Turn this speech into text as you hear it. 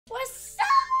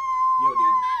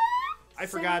I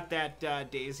forgot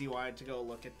that Daisy wanted to go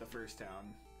look at the first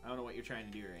town. I don't know what you're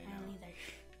trying to do right now. I don't either.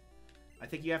 I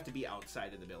think you have to be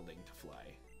outside of the building to fly.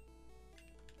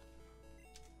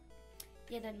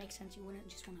 Yeah, that makes sense. You wouldn't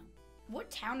just want to...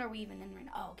 What town are we even in right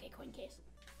now? Oh, okay, coin case.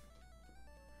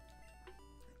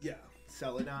 Yeah.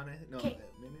 Sell it on it? No, Okay.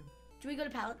 maybe. Do we go to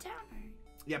Pallet Town? Or...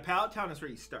 Yeah, Pallet Town is where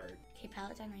you start. Okay,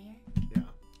 Pallet Town right here. Yeah.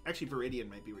 Actually, Viridian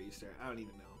might be where you start. I don't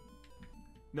even know.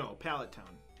 No, Pallet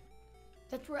Town.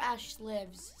 That's where Ash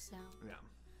lives, so... Yeah.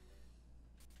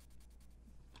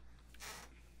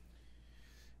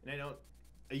 And I don't...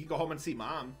 You can go home and see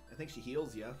Mom. I think she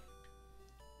heals you.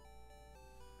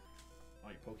 Oh,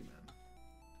 your Pokemon.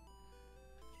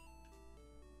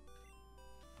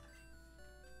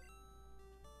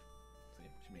 See,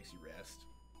 she makes you rest.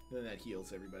 And then that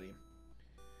heals everybody.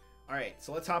 Alright,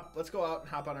 so let's go out and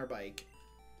hop on our bike.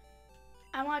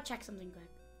 I want to check something quick.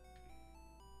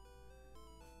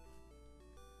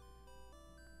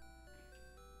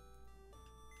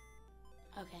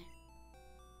 Okay.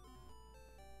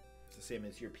 It's the same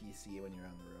as your PC when you're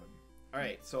on the road.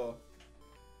 Alright, so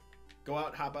go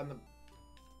out, hop on the...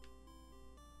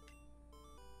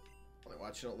 Well, they're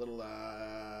watching a little,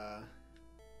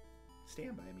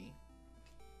 Stand By Me.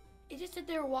 It just said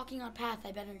they were walking on a path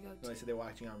I better go to. No, I said they're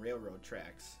watching on railroad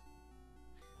tracks.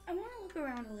 I want to look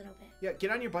around a little bit. Yeah,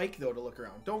 get on your bike, though, to look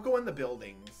around. Don't go in the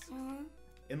buildings.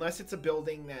 Unless it's a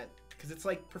building that... Because it's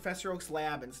like Professor Oak's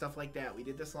lab and stuff like that. We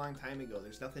did this a long time ago.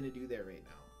 There's nothing to do there right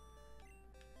now.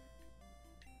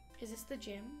 Is this the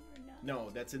gym or no? No,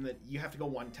 that's in the... You have to go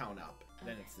one town up.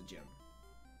 Then Okay. it's the gym.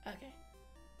 Okay.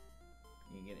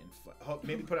 You can get in...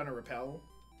 Maybe put on a rappel.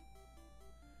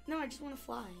 No, I just want to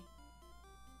fly.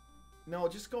 No,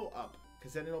 just go up.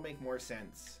 Because then it'll make more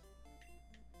sense.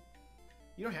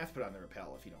 You don't have to put on the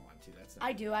rappel if you don't want to. That's not...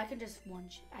 I do. I can just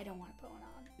I don't want to put one on.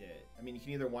 Yeah, I mean, you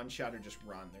can either one-shot or just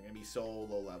run. They're going to be so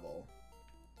low level.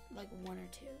 Like 1 or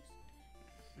 2s.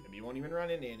 Maybe you won't even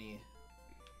run into any.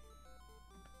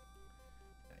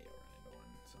 Now you'll run into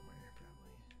one somewhere,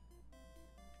 probably.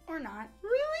 Or not.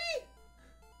 Really?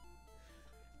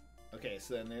 Okay,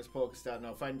 so then there's Pokestop.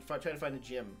 Now, try to find a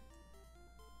gym.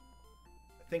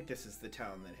 I think this is the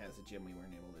town that has a gym we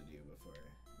weren't able to do before.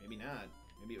 Maybe not.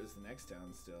 Maybe it was the next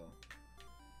town still.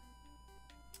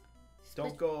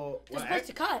 Don't go... There's a place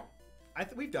to cut.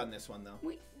 We've done this one, though.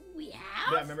 We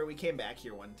have? Yeah, remember we came back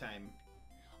here one time.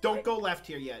 Don't go left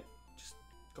here yet. Just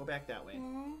go back that way.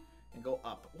 And go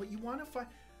up. What you want to find...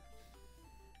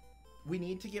 We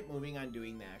need to get moving on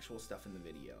doing the actual stuff in the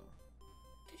video.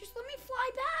 Just let me fly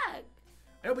back.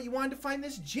 I know, but you wanted to find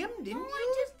this gym, didn't you?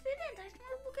 I just didn't. I just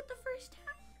want to look at the first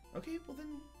town. Okay, well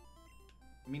then...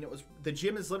 I mean, the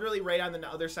gym is literally right on the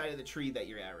other side of the tree that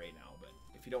you're at right now, but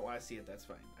if you don't want to see it, that's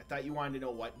fine. I thought you wanted to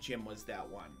know what gym was that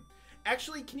one.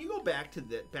 Actually, can you go back to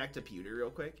Pewter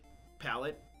real quick?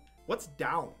 Palette. What's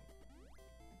down?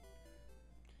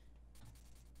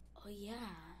 Oh, yeah.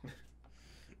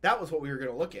 That was what we were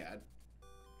going to look at.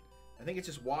 I think it's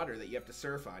just water that you have to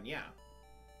surf on, yeah.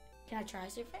 Can I try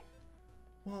surfing?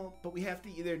 Well, but we have to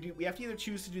either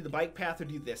choose to do the bike path or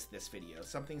do this video.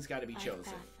 Something's got to be chosen.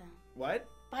 Path, then. What?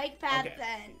 Bike path, Okay.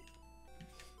 then.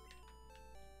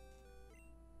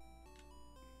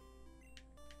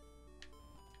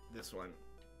 This one.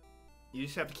 You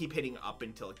just have to keep hitting up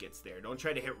until it gets there. Don't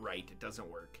try to hit right. It doesn't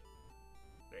work.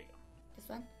 There you go. This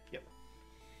one? Yep.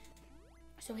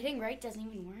 So hitting right doesn't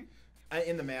even work?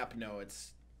 In the map, no.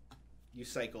 It's... You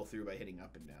cycle through by hitting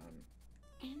up and down.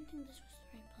 I didn't think this was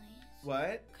the right place.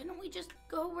 What? Couldn't we just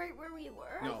go right where we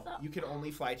were? No, you can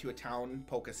only fly to a town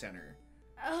Poke Center.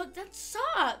 Oh, that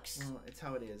sucks. Well, it's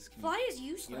how it is. Fly is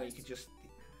useless. You know, you could just...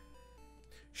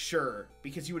 Sure,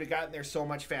 because you would have gotten there so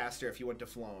much faster if you wouldn't have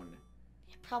flown.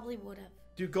 It probably would have.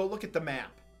 Dude, go look at the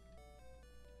map.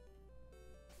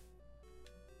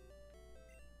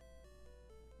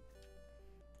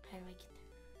 How do I get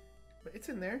there? But it's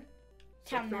in there.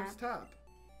 Town It's map. top.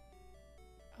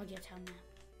 Oh, yeah, town map.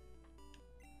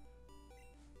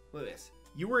 Look at this.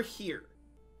 You were here.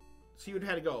 So you would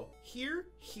have had to go here,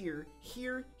 here,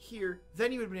 here, here.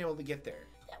 Then you would have been able to get there.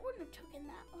 That wouldn't have taken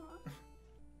that long.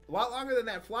 A lot longer than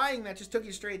that flying. That just took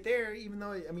you straight there. Even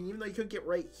though you couldn't get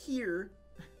right here.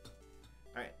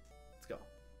 All right, let's go.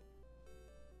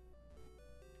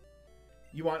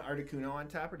 You want Articuno on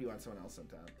top, or do you want someone else on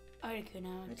top?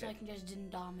 Articuno, so Okay. I can just didn't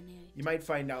dominate. You might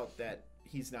find out that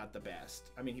he's not the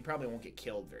best. I mean, he probably won't get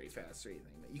killed very fast or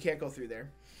anything. But you can't go through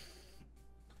there.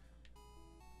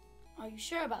 Are you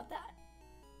sure about that?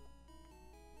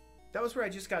 That was where I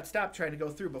just got stopped trying to go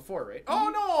through before, right? Oh,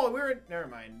 no! Never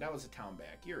mind. That was a town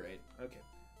back. You're right. Okay.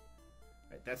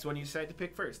 Right, that's the one you decided to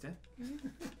pick first, huh?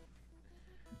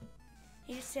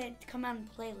 He just said, come out and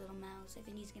play, little mouse. I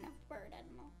think he's gonna have a bird. I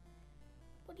don't know.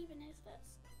 What even is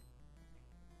this?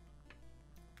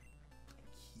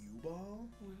 Cue ball?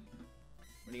 What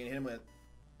are you gonna hit him with?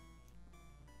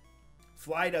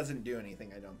 Fly doesn't do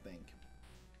anything, I don't think.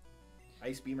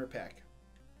 Ice beam or peck?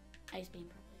 Ice beam,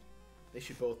 probably. They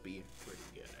should both be pretty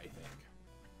good, I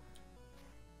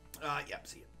think. Yep,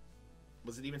 see it.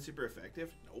 Was it even super effective?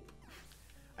 Nope.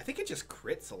 I think it just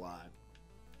crits a lot.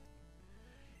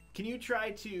 Can you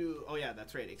try to... Oh, yeah,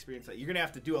 that's right. Experience... You're going to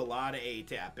have to do a lot of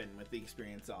A-tapping with the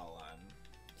experience all on.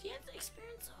 See, the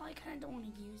experience all, I kind of don't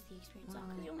want to use the experience all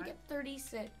because you only get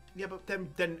 36. Yeah, but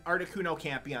then Articuno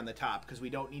can't be on the top because we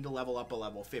don't need to level up a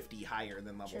level 50 higher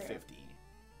than level 50.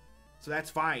 So that's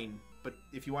fine, but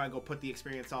if you want to go put the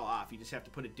experience all off, you just have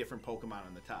to put a different Pokemon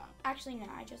on the top. Actually, no,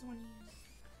 I just want to use...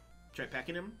 Try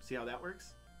pecking him, see how that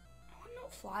works? I want to know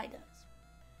what Fly does.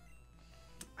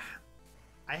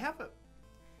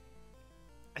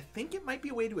 I think it might be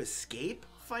a way to escape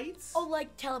fights. Oh,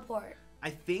 like teleport. I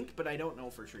think, but I don't know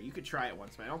for sure. You could try it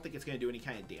once, but I don't think it's going to do any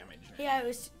kind of damage. Right? Yeah,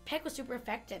 Peck was super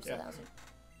effective, so that was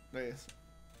nice.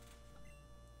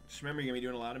 Just remember, you're going to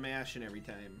be doing a lot of mashing every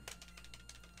time.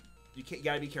 You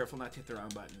got to be careful not to hit the wrong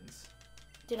buttons.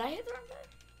 Did I hit the wrong button?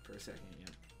 For a second, yeah.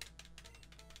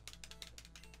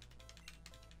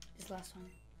 This last one.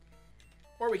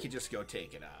 Or we could just go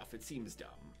take it off. It seems dumb.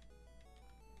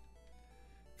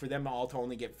 For them all to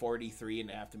only get 43 and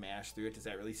to have to mash through it, does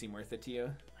that really seem worth it to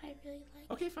you? I really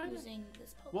like using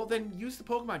this Pokemon. Well, then use the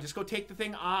Pokemon. Just go take the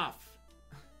thing off.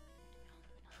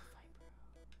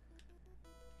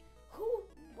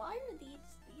 Why are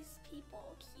these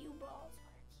people cue balls?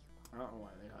 I don't know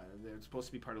why they hide it. They're supposed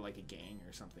to be part of like a gang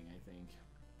or something, I think.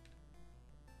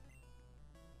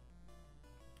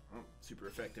 Oh, super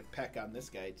effective peck on this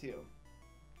guy, too.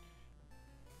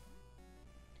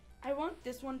 I want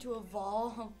this one to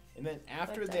evolve. And then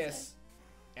after this,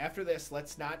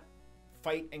 let's not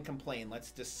fight and complain.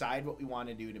 Let's decide what we want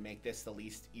to do to make this the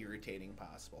least irritating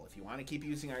possible. If you want to keep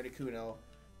using Articuno,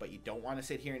 but you don't want to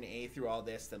sit here and A through all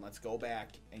this, then let's go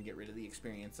back and get rid of the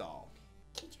experience all.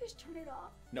 Can't you just turn it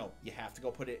off? No, you have to go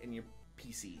put it in your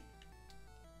PC.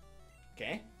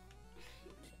 Okay?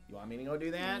 You want me to go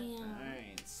do that? Yeah.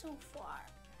 Alright. So far.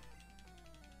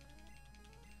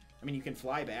 I mean, you can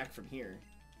fly back from here.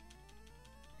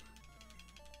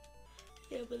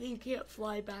 Yeah, but you can't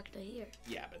fly back to here.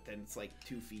 Yeah, but then it's like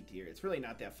 2 feet here. It's really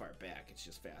not that far back. It's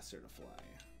just faster to fly.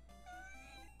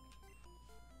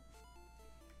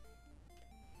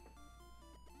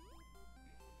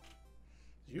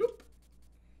 Yoop.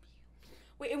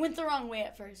 Wait, it went the wrong way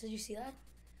at first. Did you see that?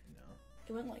 No.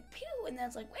 It went like pew, and then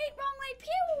it's like, wait, wrong way,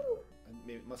 pew.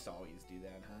 Maybe it must always do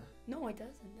that, huh? No, it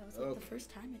doesn't. That was like the first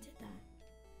time it did that.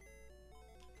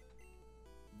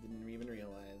 Didn't even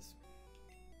realize.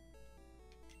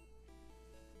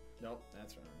 Nope,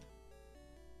 that's wrong.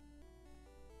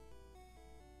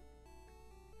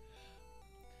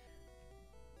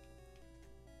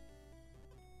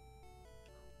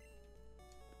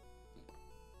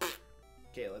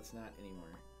 Okay, let's not anymore.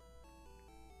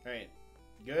 Alright,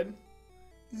 good?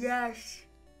 Yes.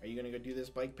 Are you gonna go do this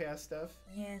bike pass stuff?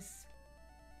 Yes.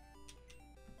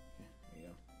 Yeah, there you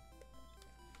go.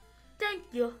 Thank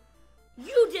you.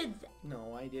 You did that.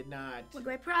 No, I did not. Look,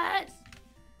 my prize.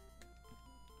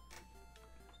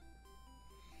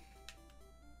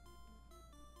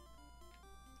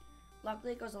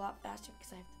 Luckily, it goes a lot faster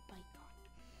because I have the bike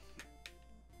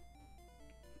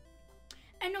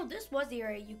on. I know this was the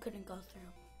area you couldn't go through.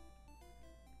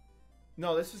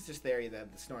 No, this was just the area that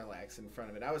had the Snorlax in front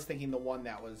of it. I was thinking the one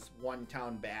that was one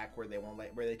town back where they won't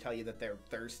where they tell you that they're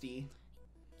thirsty.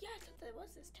 Yeah, I thought that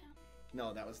was this town.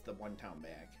 No, that was the one town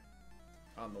back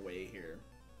on the way here.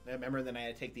 I remember then I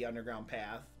had to take the underground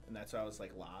path, and that's why I was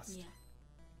like lost. Yeah.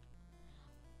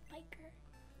 Biker.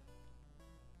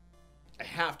 I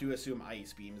have to assume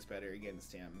Ice Beam's better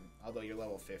against him. Although you're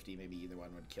level 50, maybe either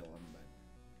one would kill him. But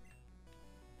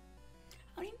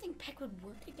I don't even think Peck would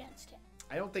work against him.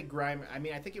 I don't think Grimer... I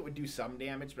mean, I think it would do some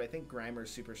damage, but I think Grimer's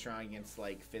super strong against,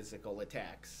 like, physical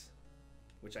attacks.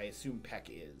 Which I assume Peck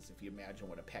is, if you imagine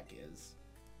what a Peck is.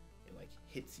 It, like,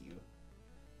 hits you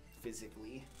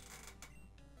physically.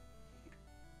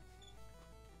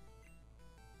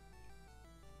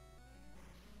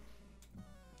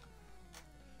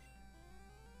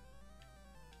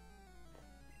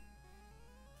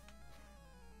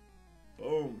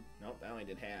 Boom. Nope, that only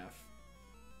did half.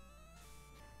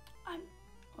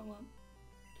 Oh, well.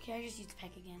 Can I just use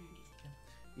Peck again?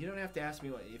 You don't have to ask me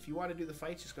what. If you want to do the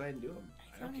fights, just go ahead and do them.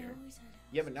 I don't care.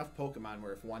 You have enough Pokemon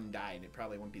where if one died, it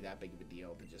probably wouldn't be that big of a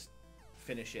deal to just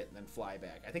finish it and then fly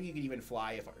back. I think you could even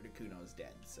fly if Articuno's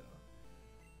dead, so.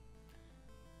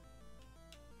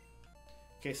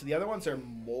 Okay, so the other ones are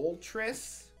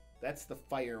Moltres. That's the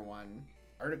fire one.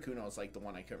 Articuno is like the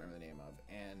one I couldn't remember the name of.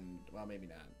 And, well, maybe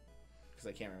not. Because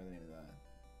I can't remember the name of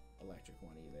the electric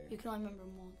one either. You can only remember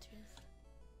Moltres.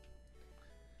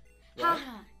 What?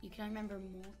 Haha! You can only remember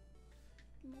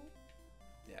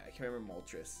Yeah, I can remember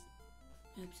Moltres.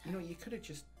 Oops. You know, you could have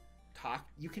just talked.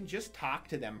 You can just talk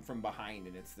to them from behind,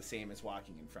 and it's the same as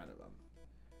walking in front of them.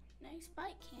 Nice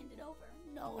bike handed over.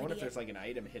 No I idea. wonder if there's like an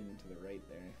item hidden to the right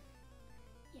there.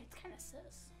 Yeah, it's kind of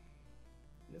sus.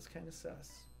 It is kind of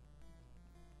sus.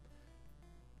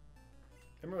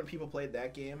 Remember when people played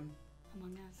that game?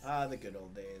 Among Us. Ah, the good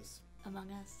old days. Among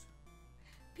Us.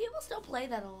 People still play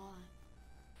that a lot.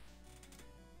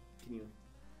 Can you...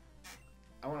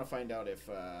 I want to find out if...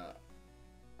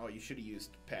 Oh, you should have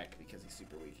used Peck because he's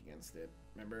super weak against it.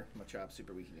 Remember? Machop's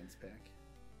super weak against Peck.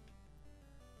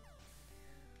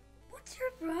 What's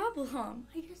your problem?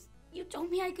 You told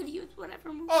me I could use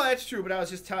whatever move. Oh, that's true, but I was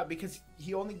just taught because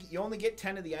you only get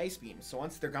 10 of the ice beams, so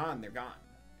once they're gone, they're gone.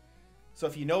 So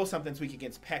if you know something's weak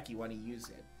against Peck, you want to use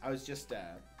it. I was just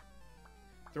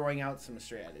throwing out some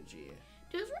strategy.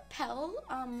 Does Repel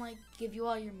like give you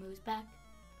all your moves back?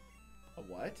 A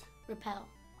what? Repel.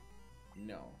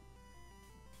 No.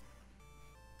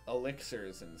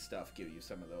 Elixirs and stuff give you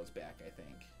some of those back, I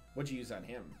think. What'd you use on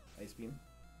him? Ice beam?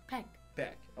 Peck.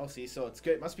 Peck. Oh, see, so it's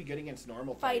good. It must be good against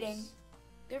normal types. Fighting.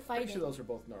 They're fighting. Pretty sure those were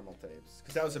both normal types.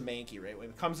 Because that was a Mankey, right? When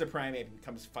it comes to Primate, it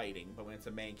becomes fighting. But when it's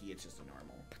a Mankey, it's just a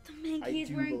normal. But the Mankey I is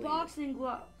do wearing believe- boxing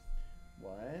gloves.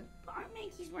 What? But our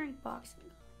Mankey's wearing boxing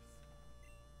gloves.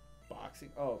 Boxing?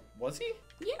 Oh, was he?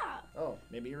 Yeah. Oh,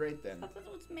 maybe you're right then. That's what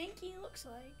Mankey looks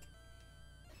like.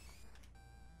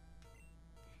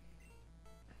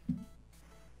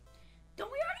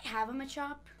 Don't we already have a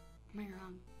Machop? Am I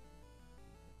wrong?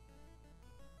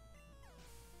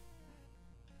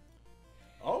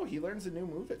 Oh, he learns a new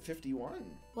move at 51.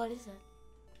 What is it?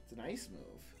 It's an ice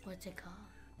move. What's it called?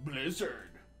 Blizzard.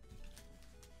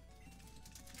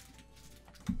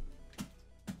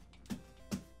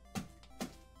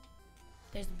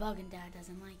 There's a bug and Dad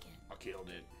doesn't like it. I killed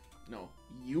it. No,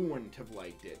 you wouldn't have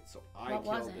liked it, so I What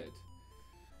was killed it? it.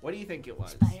 What do you think it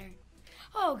was? Spider.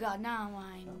 Oh God, now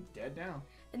I'm. I'm dead now.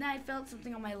 And then I felt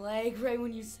something on my leg right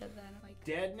when you said that. I'm like,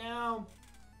 Dead now.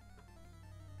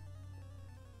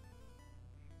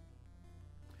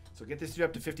 So get this dude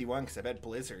up to 51 because I bet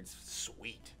Blizzard's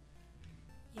sweet.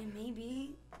 yeah,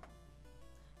 maybe.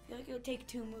 I feel like it would take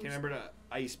 2 moves. Can you remember to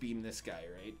ice beam this guy,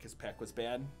 right? Because Peck was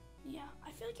bad. Yeah,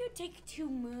 I feel like it would take 2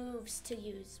 moves to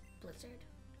use Blizzard.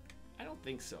 I don't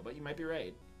think so, but you might be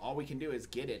right. All we can do is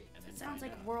get it and then It sounds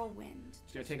find like out. Whirlwind.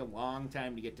 It's gonna take a long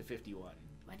time to get to 51.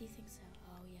 Why do you think so?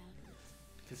 Oh yeah.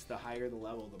 Because the higher the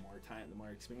level, the more time, the more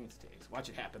experience it takes. Watch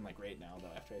it happen like right now,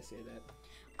 though. After I say that.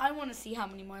 I want to see how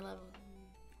many more levels.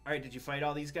 All right, did you fight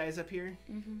all these guys up here?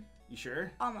 Mm-hmm. You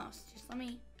sure? Almost. Just let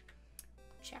me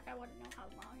check. I wouldn't know how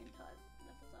long until it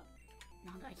levels up.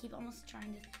 No, I keep almost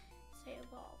trying to say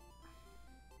evolve.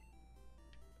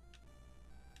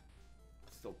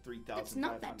 Still 3,000. It's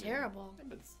not that terrible.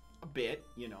 It's a bit,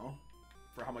 you know,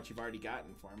 for how much you've already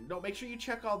gotten for him. No, make sure you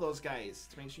check all those guys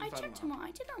to make sure you I fight checked them them all.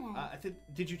 I did them all.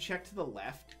 Did you check to the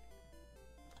left?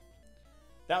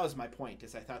 That was my point.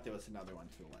 Is I thought there was another one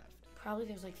to the left. Probably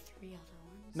there's like 3 other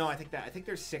ones. No, I think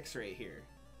there's 6 right here.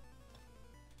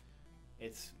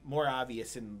 It's more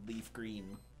obvious in leaf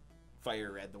green,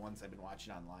 fire red. The ones I've been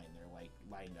watching online, they're like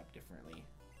lined up differently.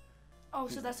 Oh,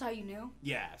 so that's how you knew?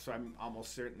 Yeah, so I'm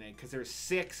almost certain because there's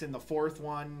 6, and the 4th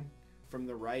one from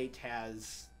the right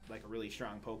has like a really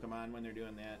strong Pokemon when they're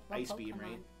doing that. What Ice Beam, Pokemon?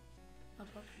 right? What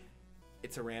Pokemon?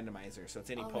 It's a randomizer, so it's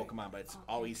any Oh, Pokemon, but it's okay.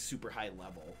 always super high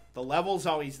level. The level's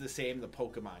always the same, the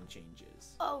Pokemon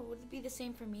changes. Oh, would it be the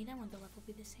same for me then? Would the level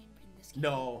be the same in this game?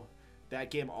 No, that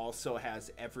game also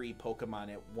has every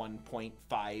Pokemon at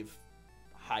 1.5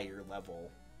 higher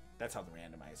level. That's how the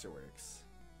randomizer works.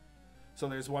 So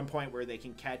there's one point where they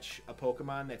can catch a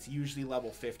Pokemon that's usually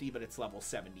level 50, but it's level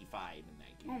 75 in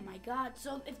that game. Oh my God!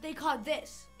 So if they caught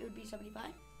this, it would be 75.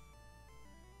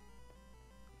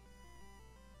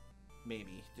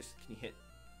 Maybe. Just can you hit?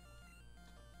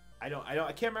 I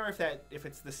can't remember if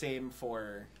it's the same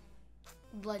for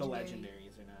Legendary. the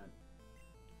legendaries or not.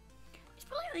 It's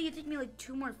probably only gonna take me like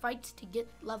 2 more fights to get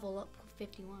level up to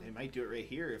 51. They might do it right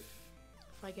here if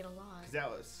I get a lot. because that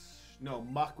was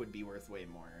Muck would be worth way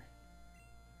more.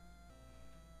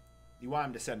 You want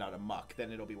him to send out a Muck,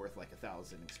 then it'll be worth like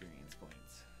 1,000 experience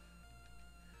points.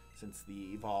 Since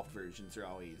the evolved versions are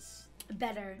always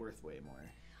Better. worth way more.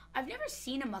 I've never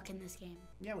seen a muck in this game.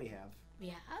 Yeah, we have. We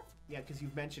have? Yeah, because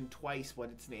you've mentioned twice what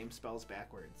its name spells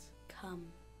backwards. Come.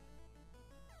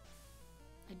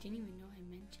 I didn't even know I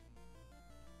mentioned.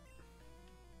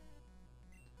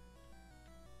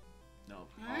 No,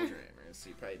 all Grimers. So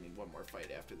you probably need one more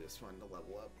fight after this one to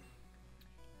level up.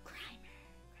 Grimer.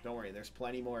 Don't worry, there's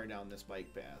plenty more down this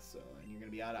bike path, so and you're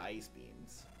gonna be out of ice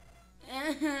beams.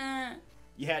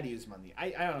 You had to use them on the.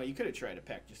 I don't know. You could have tried a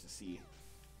peck just to see.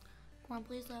 Come on,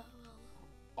 please.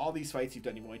 All these fights you've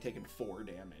done, you've only taken 4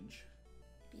 damage.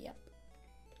 Yep.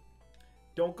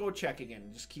 Don't go check again.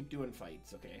 Just keep doing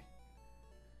fights, okay?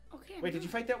 Okay. Wait, did you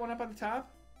fight that one up on the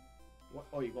top? What?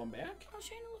 Oh, you going back? I was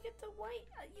trying to look at the white.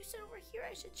 You said over here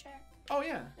I should check. Oh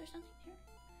yeah. There's nothing there.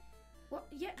 Well,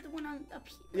 yeah, the one on up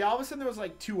here. Yeah, all of a sudden there was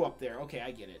like 2 up there. Okay,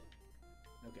 I get it.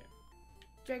 Okay.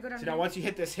 Do I go down? So now once you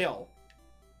hit this hill,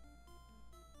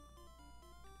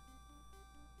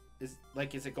 is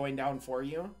it going down for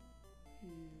you?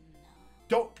 No.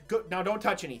 Don't go now. Don't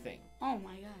touch anything. Oh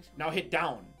my gosh. Now hit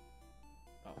down.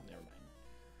 Oh, never mind.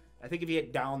 I think if you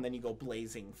hit down, then you go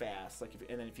blazing fast.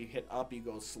 And then if you hit up, you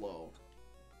go slow.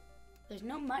 There's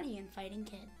no money in fighting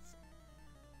kids.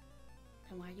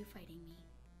 Then why are you fighting me?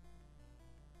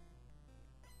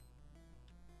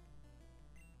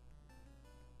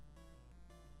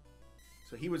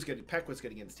 So he was good. Peck was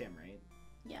good against him, right?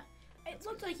 Yeah. It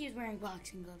looked like he was wearing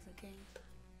boxing gloves, okay?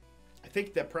 I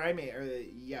think the primate,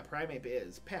 primate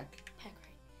is Peck. Peck,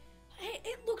 right?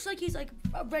 It looks like he's like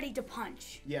ready to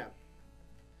punch. Yeah.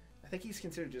 I think he's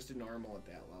considered just a normal at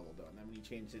that level, though. And then when he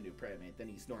changed into primate, then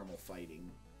he's normal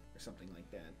fighting or something like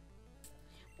that.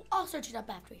 Well, I'll search it up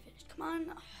after we finish. Come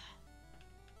on.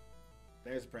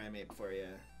 There's a primate for you.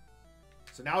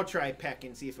 So now try Peck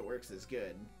and see if it works as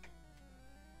good.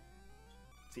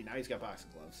 See, now he's got boxing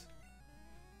gloves.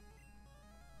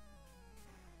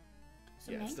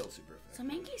 So yeah, it's still super effective. So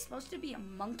Mankey's supposed to be a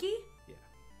monkey? Yeah.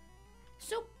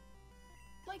 So,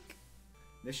 like...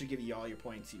 This should give you all your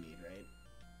points you need, right?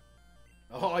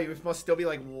 Oh, you must still be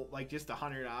like just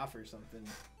 100 off or something.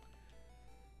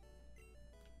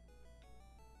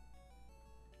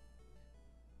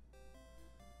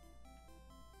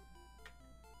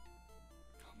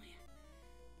 Oh, man.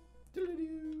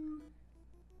 Doo-doo-doo.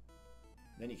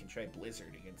 Then you can try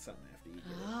Blizzard against something after you get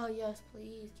it. Oh, yes,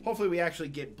 please. Hopefully we actually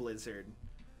get Blizzard.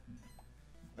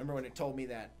 Remember when it told me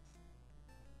that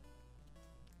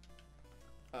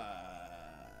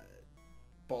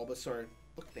Bulbasaur,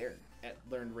 look there,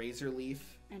 learned Razor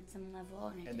Leaf. At some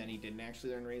level. And then he didn't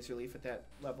actually learn Razor Leaf at that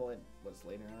level. It was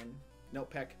later on. No,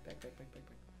 Peck.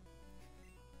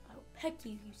 Oh, Peck,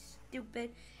 you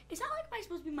stupid. Is that like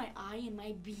supposed to be my I and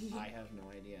my B? I have no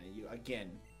idea.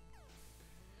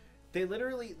 They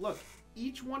literally, look,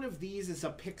 each one of these is a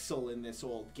pixel in this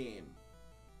old game.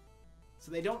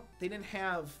 So they didn't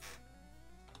have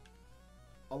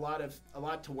a lot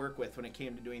to work with when it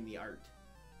came to doing the art.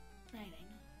 Right, I know.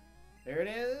 There it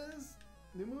is.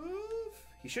 New move.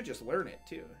 He should just learn it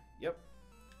too. Yep.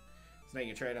 So now you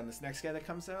can try it on this next guy that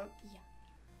comes out? Yeah.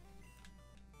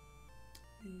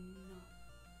 No.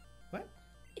 What?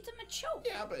 It's a Machoke.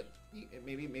 Yeah, but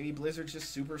maybe Blizzard's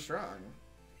just super strong.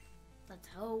 Let's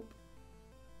hope.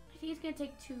 I think it's gonna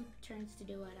take 2 turns to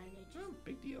do it. Oh,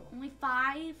 big deal. Only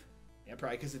 5? Yeah,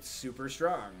 probably because it's super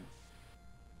strong.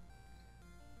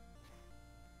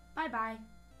 Bye-bye.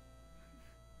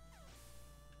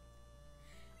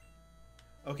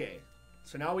 Okay,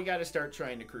 so now we got to start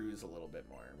trying to cruise a little bit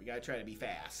more. We got to try to be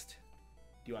fast.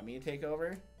 Do you want me to take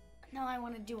over? No, I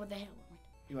want to do the hill.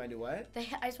 You want to do what?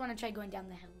 I just want to try going down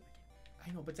the hill.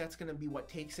 I know, but that's going to be what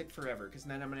takes it forever, because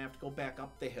then I'm going to have to go back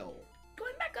up the hill.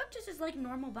 Going back up just is like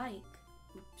normal bike.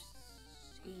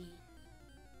 Oopsie.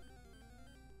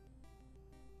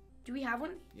 Do we have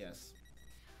one? Yes.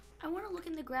 I want to look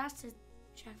in the grass to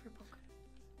check for Pokemon.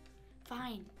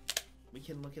 Fine. We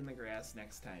can look in the grass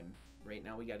next time. Right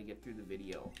now we got to get through the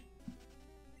video.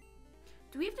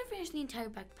 Do we have to finish the entire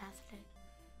bike path today?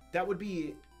 That would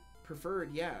be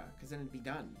preferred, yeah, because then it'd be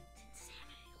done. It's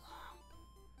insanity long.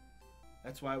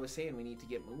 That's why I was saying we need to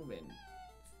get moving.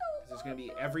 Because there's going to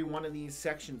be, every one of these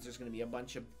sections, there's going to be a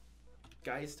bunch of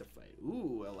guys to fight.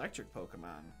 Ooh, electric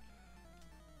Pokemon.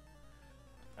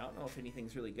 I don't know if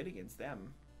anything's really good against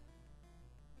them.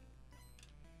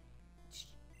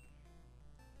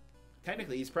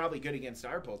 Technically, he's probably good against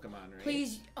our Pokemon, right?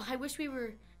 Please, I wish we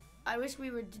were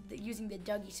using the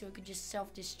Dougie so it could just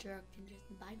self-destruct and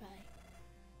just bye-bye.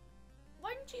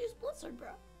 Why didn't you use Blizzard, bro?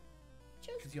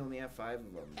 Because you only have 5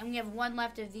 of them. And we have 1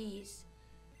 left of these.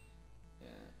 Yeah,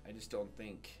 I just don't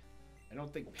think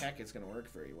Peck is going to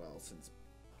work very well since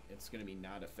it's going to be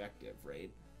not effective, right?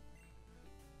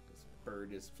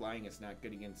 Because flying is not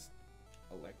good against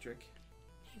electric.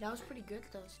 Hey, that was pretty good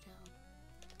though still.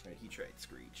 Right, he tried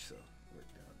Screech, so it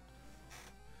worked out.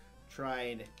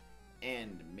 Tried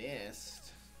and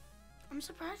missed. I'm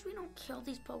surprised we don't kill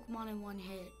these Pokemon in 1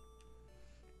 hit.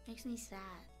 Makes me sad.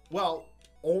 Well,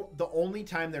 the only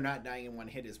time they're not dying in one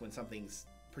hit is when something's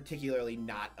particularly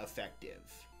not effective.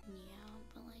 Yeah,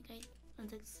 but like I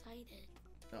was excited.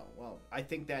 Oh, well, I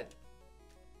think that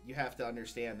you have to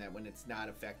understand that when it's not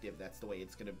effective, that's the way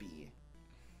it's going to be.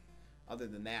 Other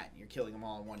than that, you're killing them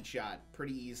all in one shot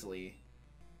pretty easily.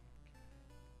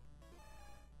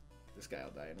 This guy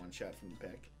will die in one shot from the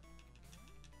pick.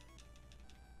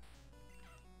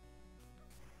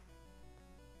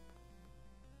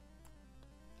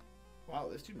 Wow,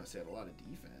 this dude must have had a lot of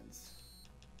defense.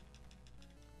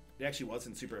 It actually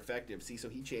wasn't super effective. See, so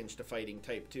he changed to fighting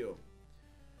type 2.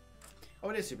 Oh,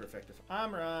 it is super effective.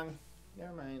 I'm wrong.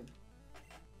 Never mind.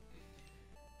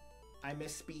 I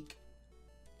misspeak.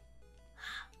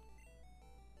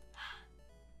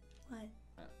 What?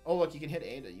 Oh, look, you can hit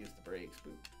A to use the brakes.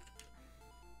 Boop.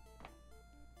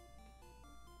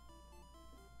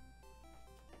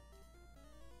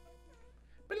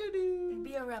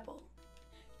 Be a rebel.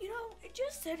 You know, it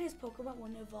just said his Pokemon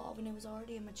wouldn't evolve and it was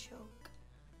already a Machoke.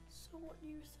 So what do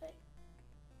you say?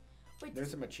 Wait,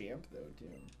 there's a Machamp, though, too.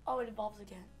 Oh, it evolves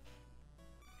again.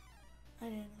 I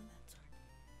didn't know that, sorry.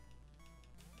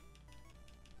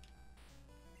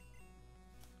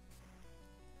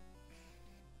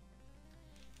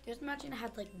 Just imagine I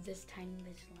had like this tiny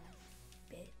bit left.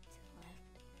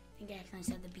 I think I actually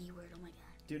said the B word, oh my god.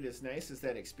 Dude, as nice as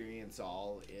that experience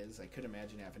all is, I could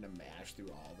imagine having to mash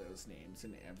through all those names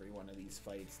in every one of these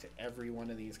fights to every one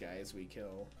of these guys we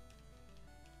kill.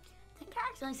 I think I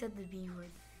actually said the B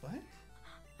word. What?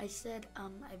 I said, I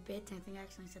bit, and I think I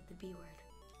actually said the B word.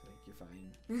 I think you're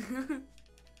fine.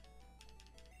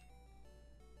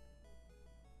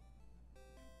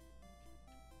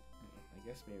 I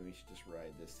guess maybe we should just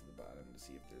ride this to the bottom to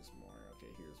see if there's more.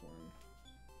 Okay, here's one.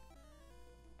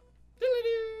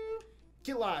 Doo-doo-doo!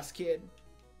 Get lost, kid.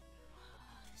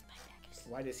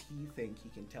 Why does he think he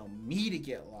can tell me to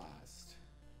get lost?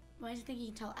 Why does he think he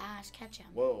can tell Ash catch him?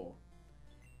 Whoa.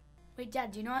 Wait,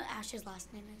 Dad, do you know what Ash's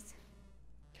last name is?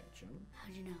 Catch him?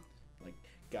 How'd you know? Like,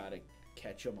 gotta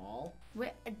catch them all?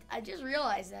 Wait, I just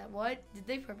realized that. What? Did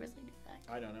they purposely do that?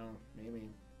 I don't know. Maybe.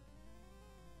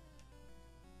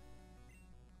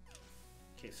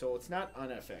 Okay, so it's not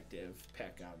ineffective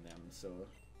peck on them, so...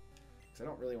 Because I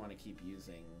don't really want to keep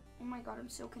using... Oh my god, I'm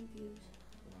so confused.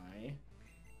 Why?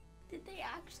 Did they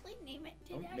actually name it?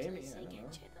 Did Oh, they actually maybe, say I don't get know. you?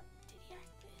 Did he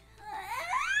actually...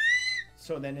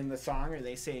 So then in the song, are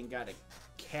they saying gotta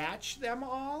catch them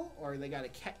all? Or they gotta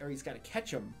or he's gotta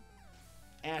catch them?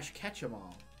 Ash, catch them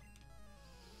all.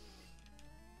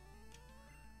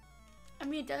 I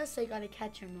mean, it does say gotta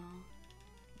catch them all.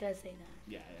 It does say that.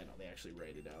 Yeah, I know, they actually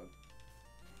write it out.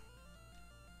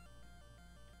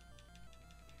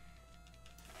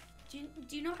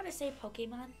 Do you know how to say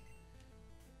Pokemon?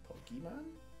 Pokemon?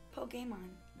 Pokemon.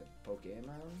 The Pokemon?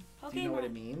 Pokemon. Do you know what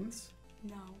it means?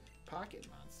 No. Pocket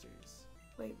monsters.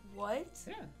 Wait, what?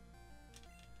 Yeah.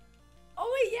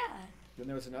 Oh wait, yeah. Then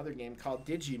there was another game called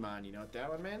Digimon. You know what that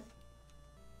one meant?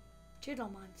 Digital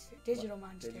monster. Digital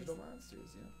monsters. Digital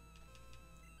monsters, yeah.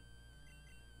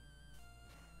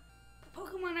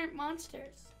 Pokemon aren't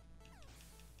monsters.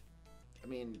 I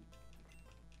mean,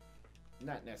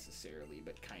 not necessarily,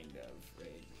 but kind of,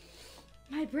 right?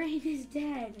 My brain is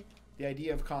dead. The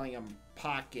idea of calling them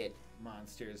pocket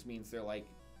monsters means they're like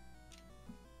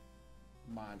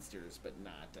monsters, but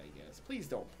not, I guess. Please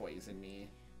don't poison me.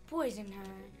 Poison her.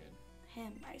 Okay, good.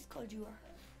 Him. I just called you a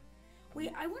her.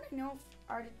 Wait, I want to know if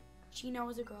Artichino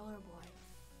is a girl or a boy.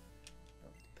 I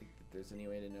don't think that there's any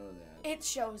way to know that. It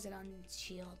shows it on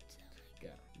Shield. Yeah,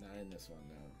 not in this one,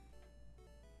 though.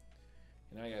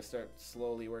 And now I gotta start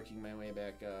slowly working my way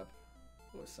back up.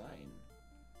 Oh, a sign.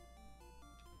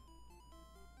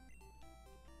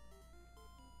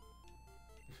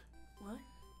 What?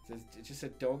 It just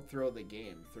said, don't throw the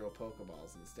game. Throw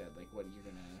Pokeballs instead. Like, what are you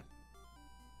gonna...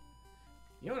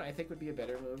 You know what I think would be a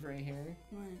better move right here?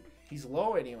 What? He's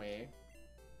low anyway.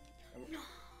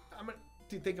 I'm gonna...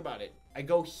 Dude, think about it. I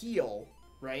go heal,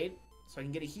 right? So I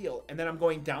can get a heal, and then I'm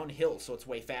going downhill, so it's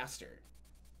way faster.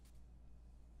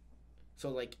 So,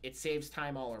 like, it saves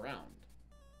time all around.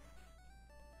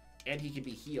 And he can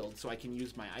be healed, so I can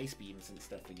use my ice beams and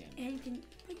stuff again. And you can,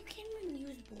 but you can't even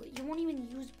use Blizzard. You won't even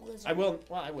use Blizzard. I will.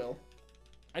 Well, I will.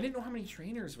 I didn't know how many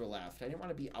trainers were left. I didn't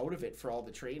want to be out of it for all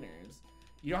the trainers.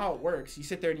 You know how it works. You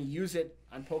sit there and you use it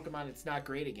on Pokemon it's not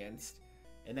great against.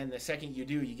 And then the second you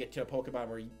do, you get to a Pokemon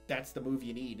where that's the move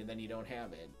you need, and then you don't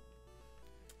have it.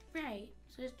 Right.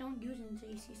 So just don't use it until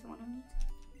you see someone who needs it.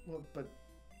 Well, but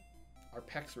our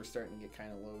pecs were starting to get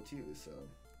kind of low too, so...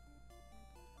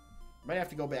 Might have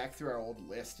to go back through our old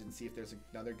list and see if there's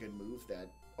another good move that...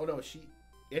 Oh no,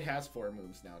 It has 4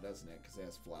 moves now, doesn't it? Because it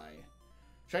has fly.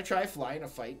 Should I try fly in a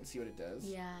fight and see what it does?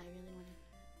 Yeah, I really want to.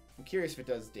 I'm curious if it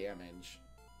does damage.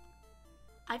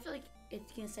 I feel like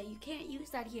it's gonna say you can't use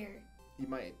that here. You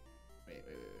might. Wait.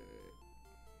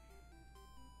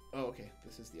 Oh, okay.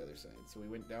 This is the other side. So we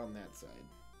went down that side,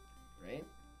 right?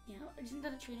 Yeah, isn't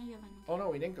that a trainer you have? Oh no,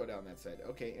 we didn't go down that side.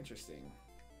 Okay, interesting.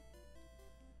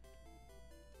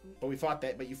 But we fought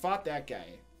that. But you fought that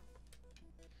guy.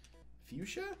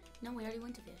 Fuchsia? No, we already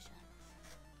went to Fuchsia.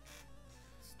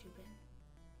 Stupid.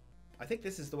 I think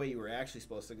this is the way you were actually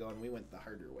supposed to go, and we went the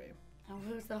harder way. Oh,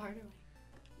 what was the harder way?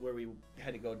 Where we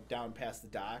had to go down past the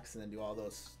docks and then do all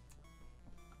those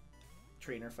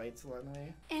trainer fights along the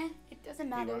way. It doesn't Hey,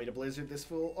 matter. you want me to blizzard this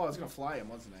fool? Oh, I was gonna fly him,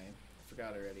 wasn't I?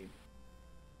 Forgot already.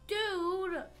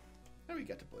 Dude! Oh, we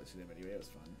got to blizzard him anyway. It was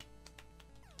fun.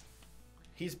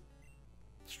 He's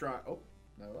strong. Oh,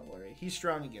 no, don't worry. He's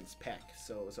strong against Peck,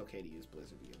 so it was okay to use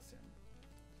blizzard against him.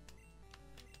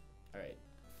 All right,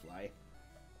 fly.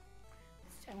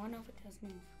 I want to know if it does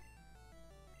move.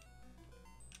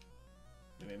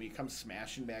 Maybe it comes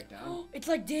smashing back down. It's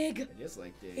like dig. It is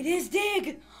like dig. It is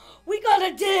dig. We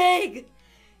gotta dig.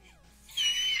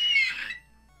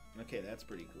 Okay, that's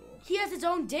pretty cool. He has his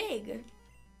own dig.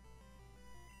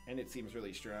 And it seems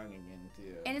really strong again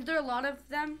too. And is there a lot of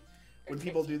them? When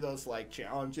people do those like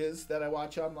challenges that I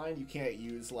watch online, you can't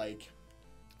use like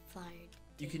Fired.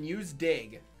 you can use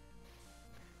dig,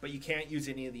 but you can't use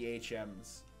any of the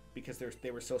HMs because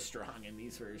they were so strong in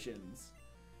these versions.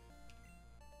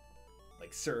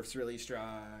 Like Surf's really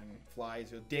strong,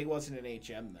 Flies. Dig wasn't an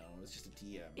HM though; it was just a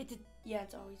TM. It's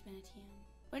always been a TM.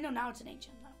 Wait, no, now it's an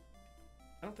HM though.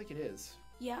 I don't think it is.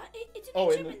 Yeah, it's an Oh,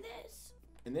 HM in this.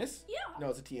 In this? Yeah. No,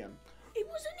 it's a TM. It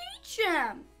was an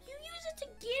HM. You use it to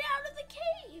get out of the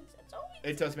caves. That's all.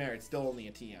 It doesn't matter. It's still only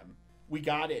a TM. We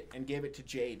got it and gave it to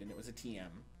Jade, and it was a TM.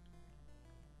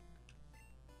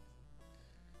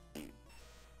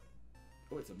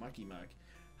 Oh, it's a mucky muck.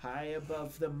 High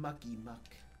above the mucky muck.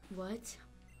 What?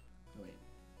 Oh, wait.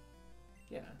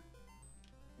 Yeah.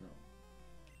 No.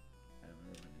 I don't know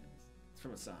what it is. It's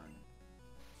from a song.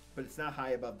 But it's not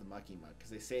high above the mucky muck,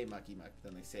 because they say mucky muck,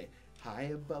 then they say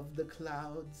high above the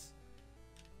clouds.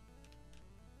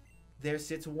 There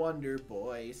sits Wonder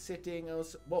Boy, sitting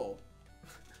whoa.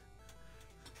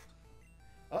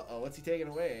 Uh-oh, what's he taking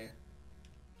away?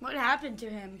 What happened to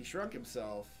him? He shrunk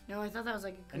himself. No, I thought that was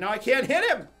like a glitch. And now I can't hit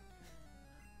him!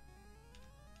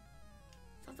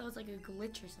 I thought that was like a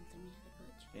glitch or something.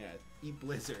 We had a glitch. Yeah, eat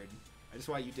Blizzard. I just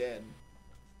want you dead.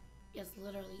 Yes,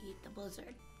 literally eat the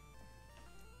blizzard.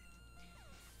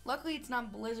 Luckily, it's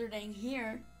not blizzarding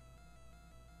here.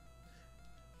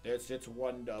 There sits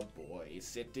Wonder Boy,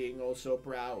 sitting oh so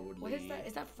proudly. What is that?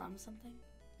 Is that from something?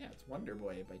 Yeah, it's Wonder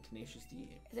Boy by Tenacious D.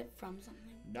 Is it from something?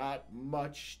 Not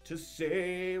much to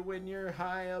say when you're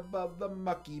high above the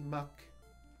mucky muck.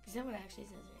 Is that what it actually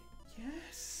says, right?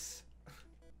 Yes.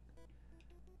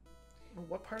 Well,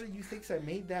 what part of you thinks I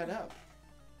made that up?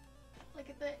 Look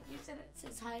at that. You said it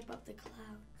says high above the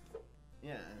clouds.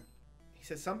 Yeah. He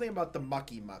says something about the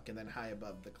mucky muck and then high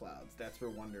above the clouds. That's where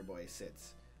Wonder Boy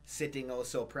sits. Sitting oh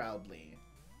so proudly.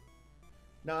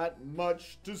 Not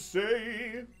much to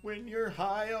say when you're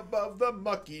high above the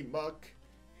mucky muck.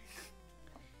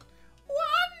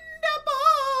 Wonder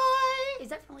Boy! Is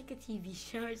that from like a TV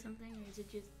show or something? Or is it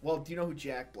just... Well, do you know who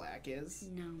Jack Black is?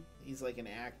 No. He's like an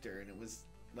actor, and it was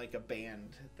like a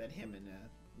band that him and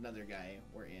another guy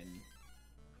were in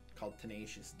called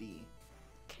Tenacious D.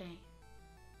 Okay.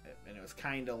 And it was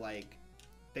kind of like...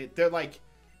 They're like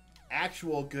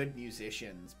actual good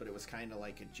musicians, but it was kind of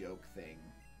like a joke thing.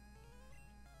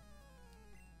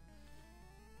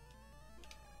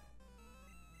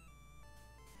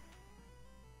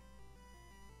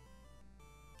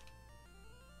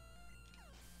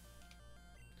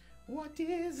 What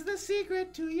is the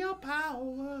secret to your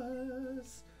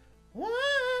powers,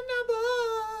 Wonder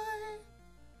Boy?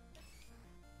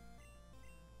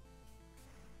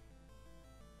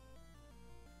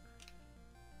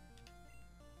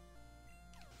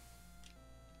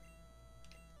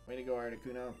 Way to go,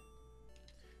 Articuno.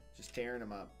 Just tearing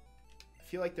them up. I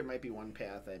feel like there might be one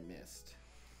path I missed.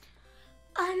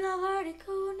 I love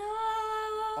Articuno.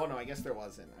 Oh no, I guess there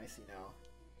wasn't. I see now.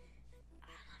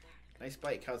 Nice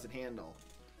bike. How's it handle?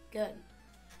 Good.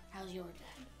 How's your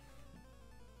dad?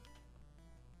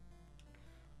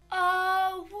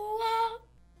 Oh, wow.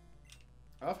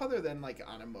 I love how they're then like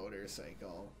on a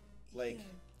motorcycle. Like,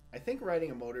 I think riding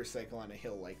a motorcycle on a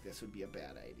hill like this would be a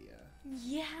bad idea.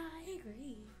 Yeah, I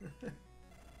agree. I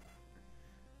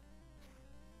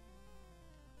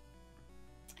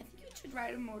think you should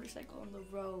ride a motorcycle on the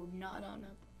road, not on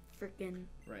a freaking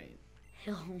Right.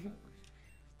 hill.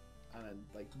 On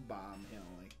a, like, bomb hill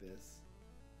like this.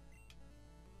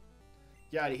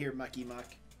 Get out of here, mucky muck.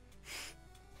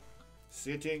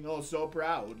 Sitting oh so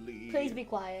proudly. Please be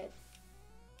quiet.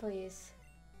 Please.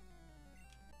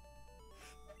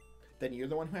 Then you're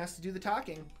the one who has to do the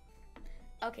talking.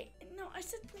 Okay, no, I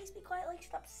said please be quiet, like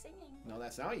stop singing. No,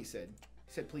 that's not what you said. You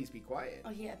said please be quiet. Oh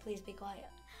yeah, please be quiet.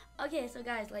 Okay, so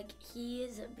guys, like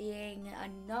he's being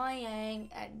annoying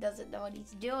and doesn't know what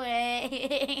he's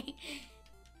doing.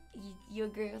 you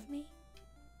agree with me?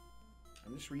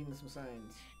 I'm just reading some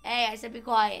signs. Hey, I said be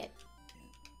quiet.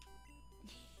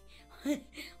 Why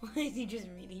is he just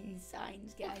reading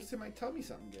signs, guys? Because it might tell me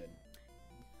something good.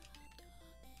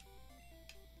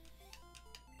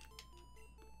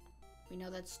 We know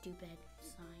that's stupid.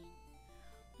 Sign.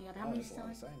 We got how Oh, many there's a lot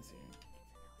of signs? signs here.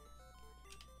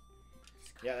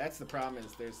 Yeah, that's the problem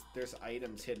is there's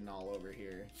items hidden all over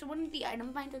here. So wouldn't the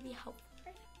item finder be helpful?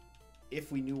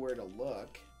 If we knew where to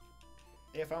look.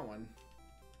 Hey, I found one.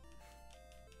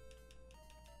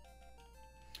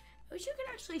 I wish you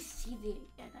could actually see the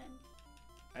item.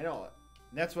 I know.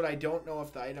 That's what I don't know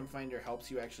if the item finder helps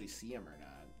you actually see them or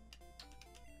not.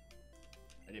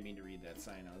 I didn't mean to read that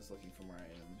sign. I was looking for more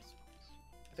items.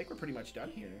 I think we're pretty much done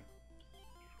here.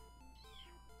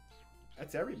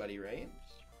 That's everybody, right?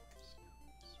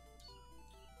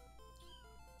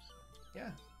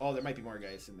 Yeah. Oh, there might be more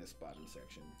guys in this bottom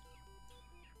section.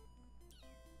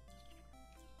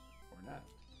 Or not.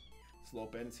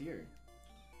 Slope ends here.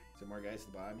 Is there more guys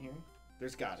at the bottom here?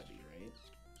 There's gotta be, right?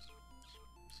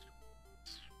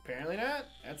 Apparently not.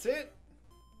 That's it.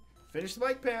 Finish the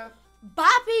bike path.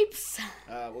 Bye, peeps!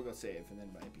 We'll go save and then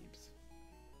buy peeps.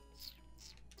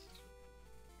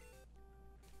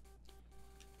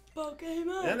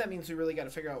 Pokemon! And then that means we really got to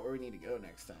figure out where we need to go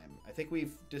next time. I think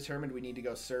we've determined we need to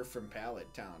go surf from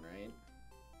Pallet Town, right?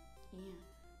 Yeah.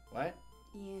 What?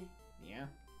 Yeah. Yeah?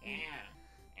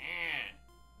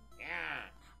 Yeah.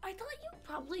 I thought you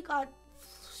probably got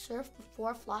surf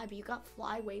before fly, but you got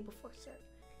fly way before surf.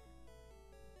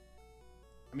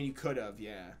 I mean, you could have,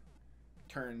 yeah.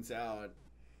 Turns out.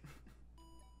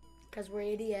 Because we're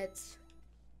idiots.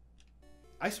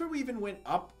 I swear we even went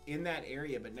up in that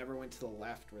area, but never went to the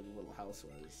left where the little house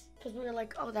was. Because we were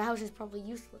like, oh, the house is probably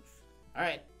useless. All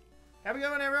right. Have a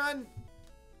good one, everyone.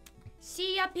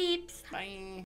 See ya, peeps. Bye.